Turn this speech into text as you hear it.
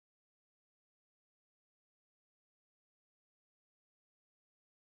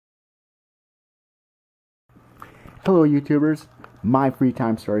Hello YouTubers, my free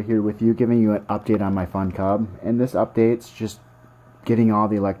time story here with you, giving you an update on my Fun Cub. And this update's just getting all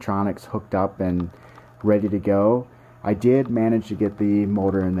the electronics hooked up and ready to go. I did manage to get the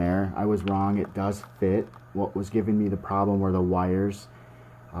motor in there. I was wrong, it does fit. What was giving me the problem were the wires.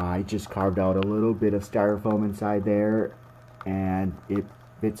 I just carved out a little bit of styrofoam inside there and it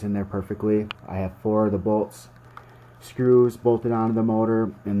fits in there perfectly. I have 4 of the bolts screws bolted onto the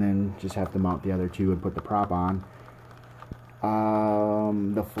motor, and then just have to mount the other 2 and put the prop on.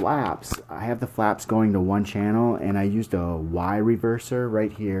 The flaps, I have the flaps going to 1 channel, and I used a Y reverser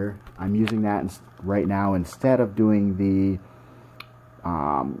right here. I'm using that right now instead of doing the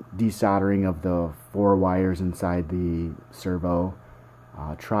desoldering of the 4 wires inside the servo.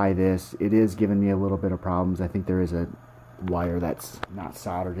 Try this. It is giving me a little bit of problems. I think there is a wire that's not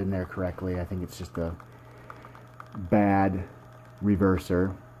soldered in there correctly. I think it's just a bad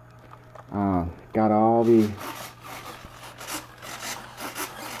reverser. Got all the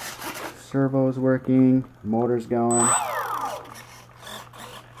servos working, motors going,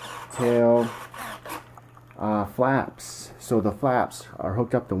 tail, flaps. So the flaps are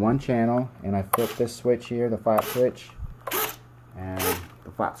hooked up to 1 channel, and I flip this switch here, the flap switch, and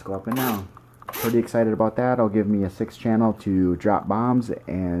the flaps go up and down. Pretty excited about that. It'll give me a 6 channel to drop bombs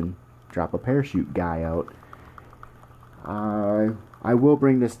and drop a parachute guy out. I will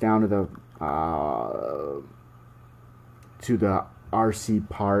bring this down to the RC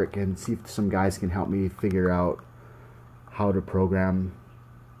park and see if some guys can help me figure out how to program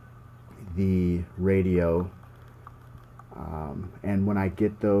the radio. And when I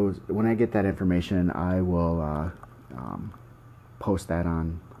get that information, I will post that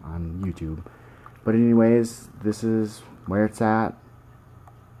on YouTube. But anyways, this is where it's at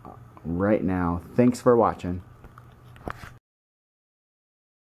right now. Thanks for watching.